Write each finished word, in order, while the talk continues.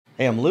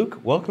Hey, I'm Luke.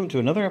 Welcome to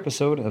another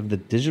episode of the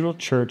Digital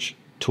Church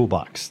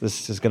Toolbox.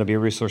 This is going to be a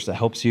resource that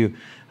helps you,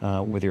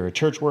 whether you're a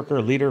church worker,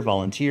 leader,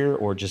 volunteer,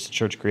 or just a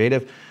church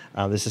creative.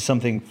 This is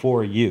something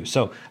for you.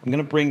 So I'm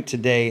going to bring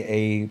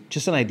today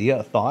just an idea,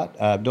 a thought.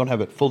 Don't have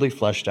it fully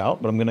fleshed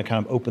out, but I'm going to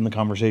kind of open the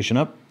conversation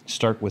up,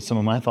 start with some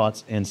of my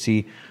thoughts, and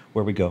see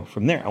where we go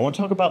from there. I want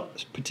to talk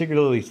about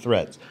particularly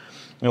Threads.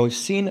 Now, we've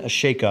seen a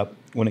shakeup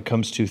when it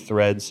comes to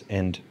Threads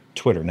and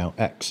Twitter, now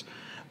X.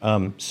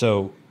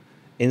 So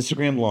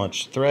Instagram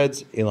launched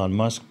Threads, Elon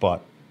Musk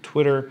bought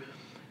Twitter.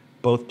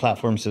 Both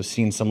platforms have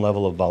seen some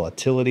level of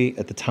volatility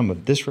at the time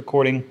of this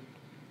recording,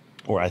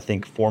 or I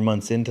think 4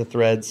 months into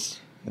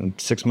Threads and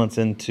 6 months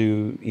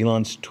into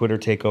Elon's Twitter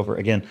takeover.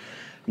 Again,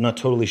 I'm not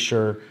totally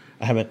sure.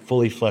 I haven't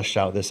fully fleshed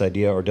out this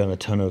idea or done a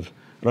ton of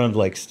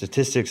like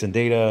statistics and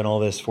data and all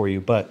this for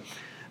you, but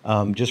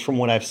just from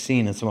what I've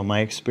seen and some of my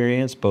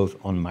experience, both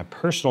on my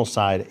personal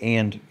side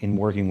and in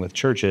working with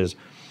churches,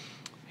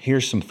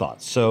 here's some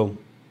thoughts. So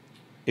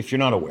if you're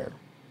not aware,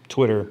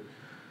 Twitter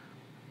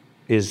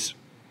is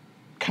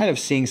kind of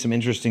seeing some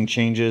interesting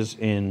changes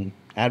in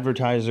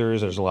advertisers.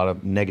 There's a lot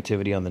of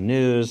negativity on the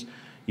news.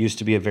 Used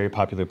to be a very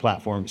popular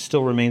platform.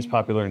 Still remains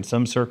popular in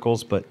some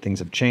circles, but things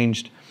have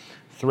changed.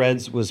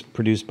 Threads was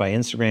produced by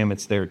Instagram.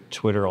 It's their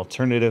Twitter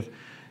alternative.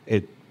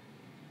 It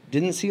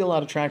didn't see a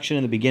lot of traction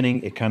in the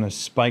beginning. It kind of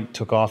spiked,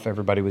 took off.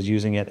 Everybody was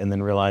using it and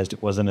then realized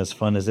it wasn't as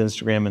fun as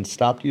Instagram and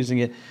stopped using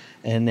it.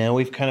 And now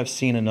we've kind of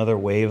seen another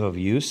wave of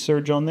use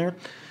surge on there.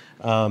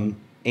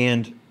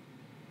 And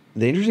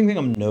the interesting thing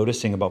I'm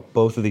noticing about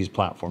both of these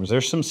platforms,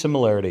 there's some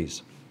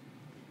similarities.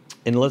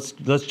 And let's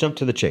jump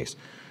to the chase.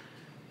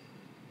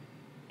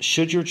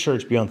 Should your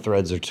church be on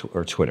Threads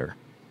or Twitter?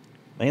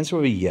 My answer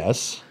would be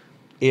yes,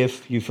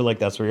 if you feel like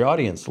that's where your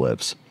audience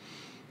lives.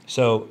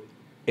 So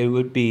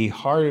it'd be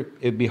hard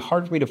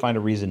for me to find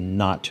a reason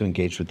not to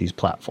engage with these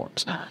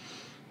platforms.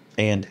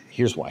 And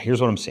here's why.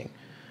 Here's what I'm seeing.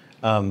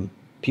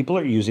 People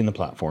are using the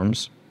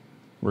platforms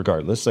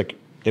regardless. Like,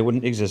 they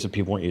wouldn't exist if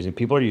people weren't using them.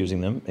 People are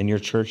using them, and your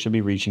church should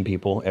be reaching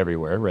people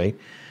everywhere, right?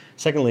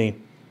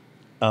 Secondly,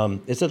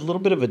 it's a little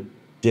bit of a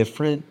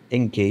different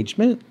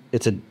engagement.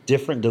 It's a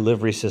different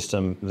delivery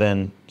system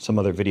than some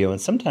other video.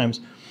 And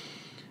sometimes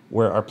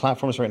where our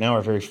platforms right now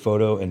are very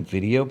photo and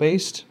video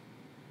based,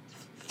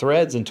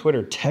 Threads and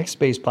Twitter,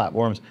 text-based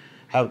platforms,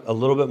 have a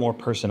little bit more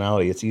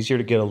personality. It's easier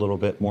to get a little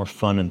bit more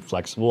fun and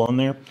flexible on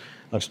there.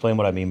 I'll explain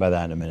what I mean by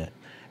that in a minute.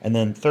 And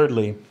then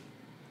thirdly,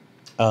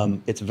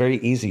 it's very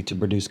easy to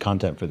produce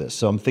content for this.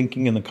 So I'm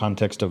thinking in the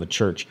context of a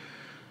church.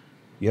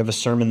 You have a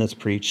sermon that's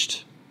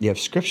preached. You have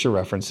scripture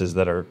references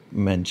that are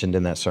mentioned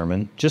in that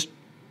sermon. Just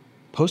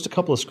post a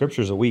couple of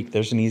scriptures a week.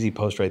 There's an easy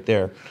post right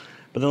there.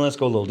 But then let's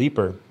go a little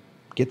deeper.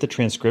 Get the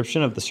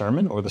transcription of the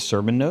sermon or the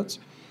sermon notes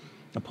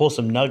and pull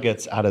some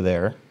nuggets out of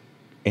there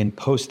and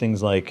post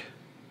things like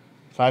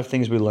 5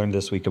 things we learned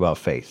this week about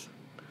faith.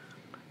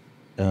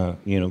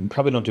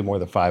 Probably don't do more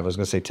than 5. I was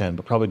going to say 10,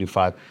 but probably do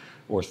 5.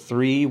 Or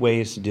 3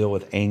 ways to deal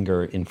with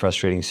anger in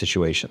frustrating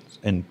situations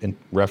and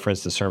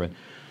reference the sermon.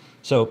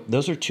 So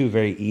those are 2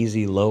 very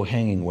easy,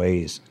 low-hanging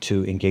ways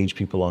to engage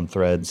people on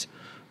Threads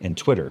and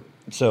Twitter.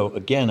 So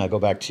again, I go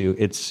back to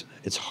it's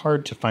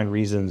hard to find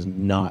reasons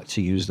not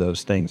to use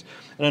those things.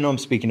 And I know I'm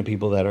speaking to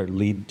people that are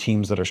lead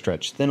teams that are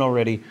stretched thin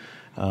already.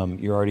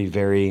 You're already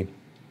very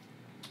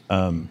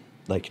doing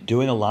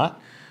a lot.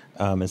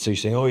 And so you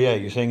say, oh, yeah,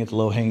 you're saying it's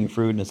low-hanging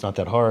fruit and it's not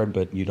that hard,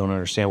 but you don't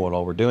understand what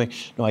all we're doing.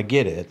 No, I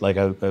get it. Like,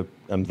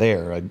 I'm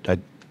there. I'm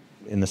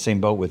in the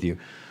same boat with you.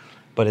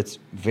 But it's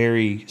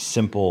very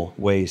simple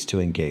ways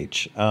to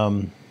engage.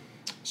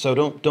 So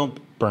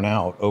don't burn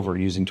out over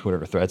using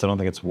Twitter or Threads. I don't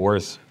think it's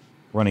worth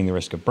running the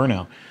risk of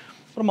burnout.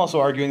 But I'm also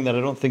arguing that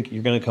I don't think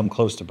you're going to come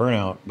close to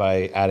burnout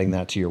by adding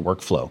that to your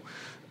workflow.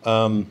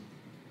 The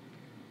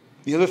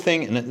other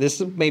thing, and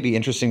this may be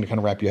interesting to kind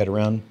of wrap your head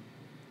around,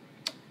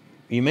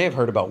 you may have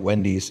heard about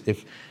Wendy's.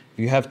 If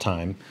you have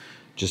time,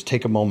 just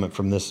take a moment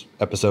from this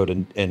episode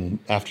and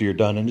after you're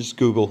done and just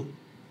Google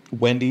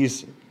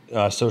Wendy's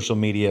social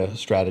media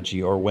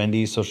strategy or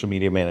Wendy's social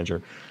media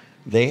manager.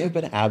 They have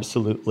been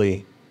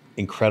absolutely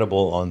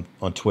incredible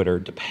on Twitter,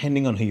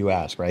 depending on who you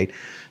ask, right?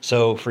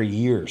 So for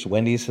years,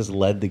 Wendy's has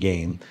led the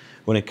game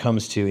when it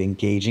comes to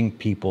engaging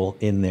people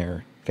in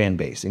their fan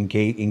base,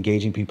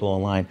 engaging people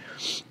online.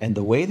 And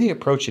the way they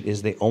approach it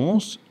is they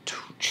almost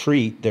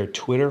treat their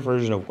Twitter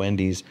version of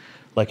Wendy's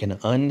like an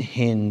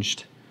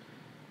unhinged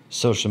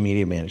social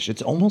media manager.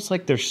 It's almost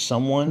like there's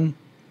almost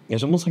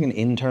like an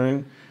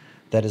intern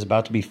that is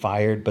about to be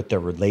fired, but they're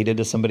related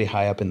to somebody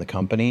high up in the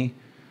company.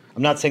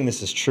 I'm not saying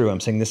this is true.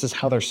 I'm saying this is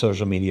how their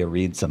social media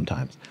reads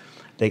sometimes.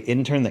 The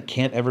intern that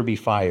can't ever be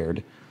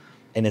fired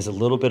and is a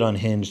little bit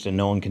unhinged and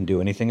no one can do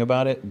anything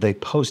about it, they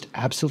post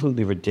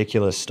absolutely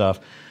ridiculous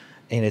stuff.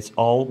 And it's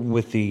all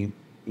with the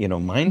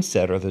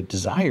mindset or the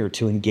desire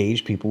to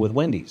engage people with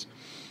Wendy's.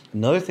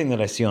 Another thing that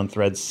I see on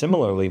Threads,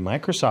 similarly,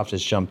 Microsoft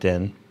has jumped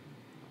in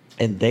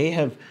and they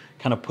have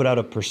kind of put out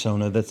a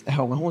persona that's, I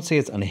won't say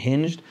it's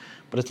unhinged,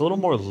 but it's a little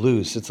more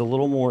loose. It's a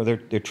little more, they're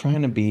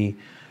trying to be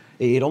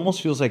It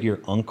almost feels like your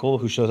uncle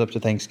who shows up to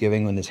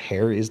Thanksgiving when his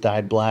hair is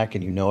dyed black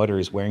and you know it, or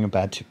he's wearing a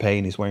bad toupee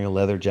and he's wearing a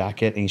leather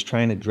jacket and he's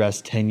trying to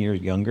dress 10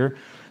 years younger.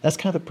 That's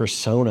kind of the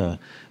persona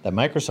that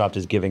Microsoft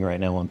is giving right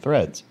now on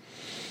Threads.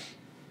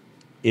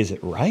 Is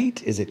it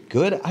right? Is it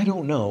good? I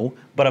don't know,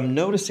 but I'm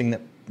noticing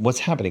that what's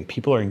happening,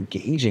 people are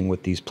engaging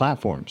with these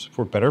platforms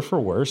for better or for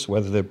worse,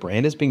 whether their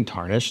brand is being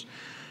tarnished.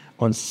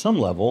 On some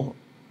level,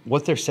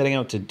 what they're setting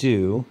out to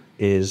do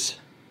is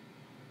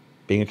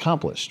being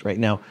accomplished right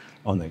now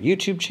on their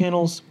YouTube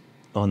channels,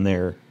 on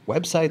their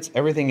websites.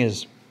 Everything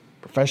is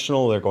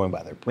professional. They're going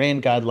by their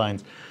brand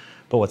guidelines.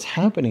 But what's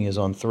happening is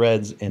on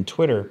Threads and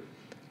Twitter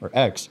or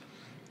X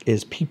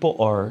is people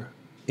are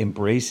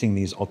embracing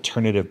these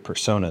alternative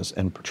personas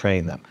and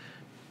portraying them.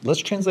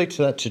 Let's translate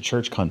that to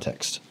church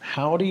context.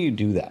 How do you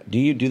do that? Do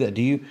you do that?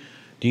 Do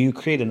you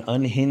create an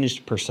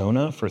unhinged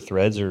persona for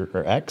Threads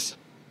or X?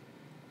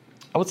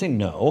 I would say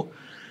no.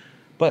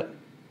 But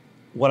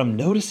what I'm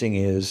noticing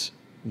is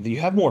that you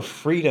have more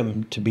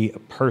freedom to be a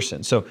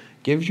person. So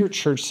give your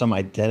church some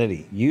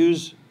identity.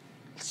 Use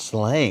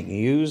slang.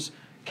 Use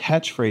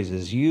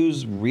catchphrases.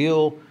 Use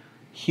real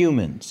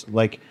humans.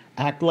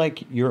 Act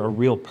like you're a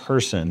real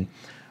person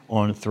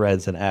on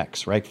Threads and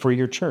X, right, for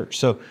your church.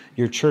 So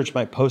your church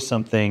might post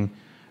something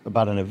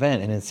about an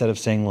event, and instead of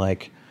saying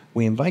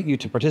we invite you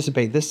to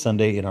participate this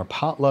Sunday in our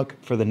potluck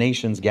for the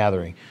nations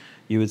gathering,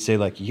 you would say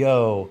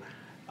yo,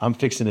 I'm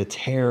fixing to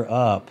tear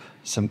up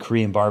some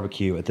Korean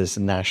barbecue at this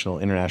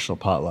international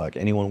potluck.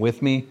 Anyone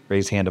with me?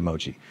 Raise hand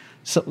emoji.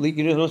 So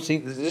see,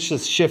 there's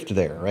just a shift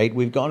there, right?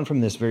 We've gone from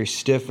this very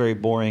stiff, very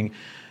boring,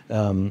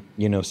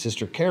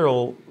 Sister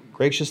Carol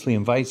graciously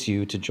invites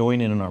you to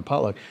join in on our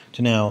potluck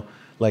to now,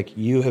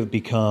 you have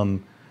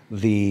become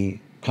the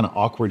kind of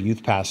awkward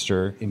youth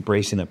pastor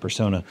embracing that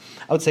persona.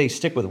 I would say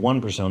stick with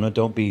one persona.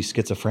 Don't be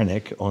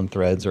schizophrenic on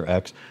Threads or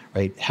X,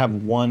 right? Have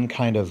one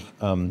kind of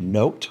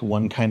note,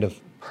 one kind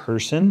of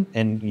person,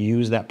 and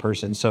use that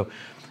person. So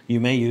you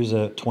may use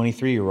a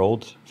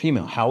 23-year-old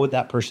female. How would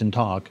that person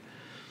talk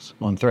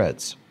on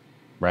Threads,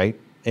 right?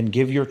 And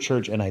give your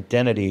church an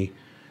identity.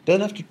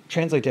 Doesn't have to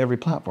translate to every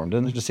platform.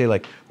 Doesn't have to say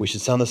we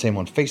should sound the same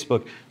on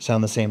Facebook,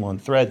 sound the same on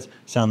Threads,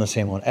 sound the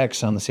same on X,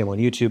 sound the same on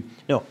YouTube.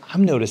 No,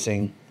 I'm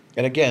noticing,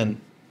 and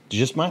again,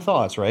 just my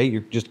thoughts, right?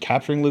 You're just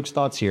capturing Luke's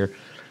thoughts here.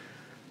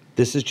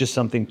 This is just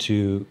something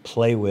to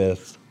play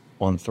with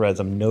on Threads.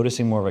 I'm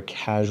noticing more of a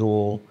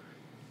casual,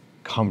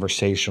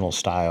 conversational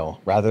style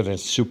rather than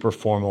super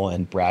formal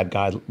and brand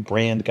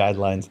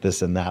guidelines,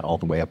 this and that, all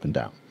the way up and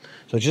down.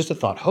 So just a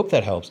thought. Hope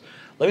that helps.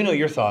 Let me know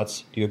your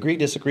thoughts. Do you agree,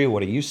 disagree?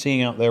 What are you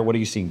seeing out there? What are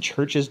you seeing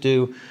churches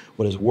do?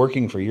 What is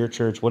working for your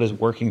church? What is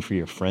working for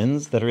your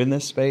friends that are in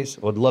this space?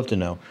 I would love to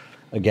know.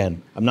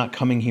 Again, I'm not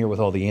coming here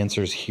with all the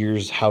answers.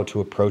 Here's how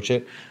to approach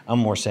it. I'm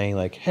more saying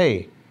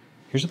hey,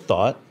 here's a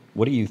thought.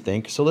 What do you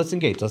think? So let's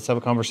engage. Let's have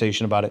a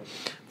conversation about it.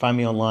 Find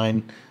me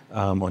online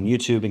on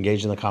YouTube.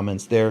 Engage in the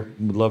comments there.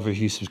 Would love if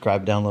you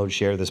subscribe, download,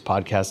 share this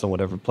podcast on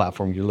whatever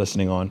platform you're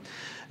listening on.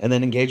 And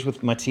then engage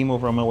with my team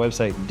over on my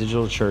website,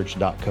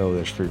 digitalchurch.co.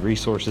 There's free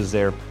resources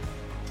there.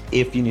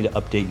 If you need to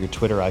update your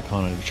Twitter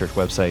icon on your church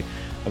website,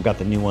 I've got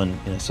the new one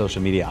in a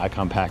social media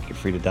icon pack. You're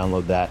free to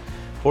download that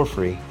for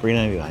free,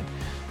 $3.99.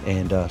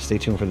 And stay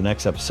tuned for the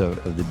next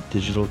episode of the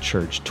Digital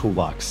Church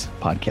Toolbox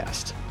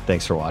podcast.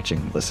 Thanks for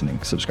watching,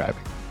 listening,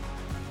 subscribing.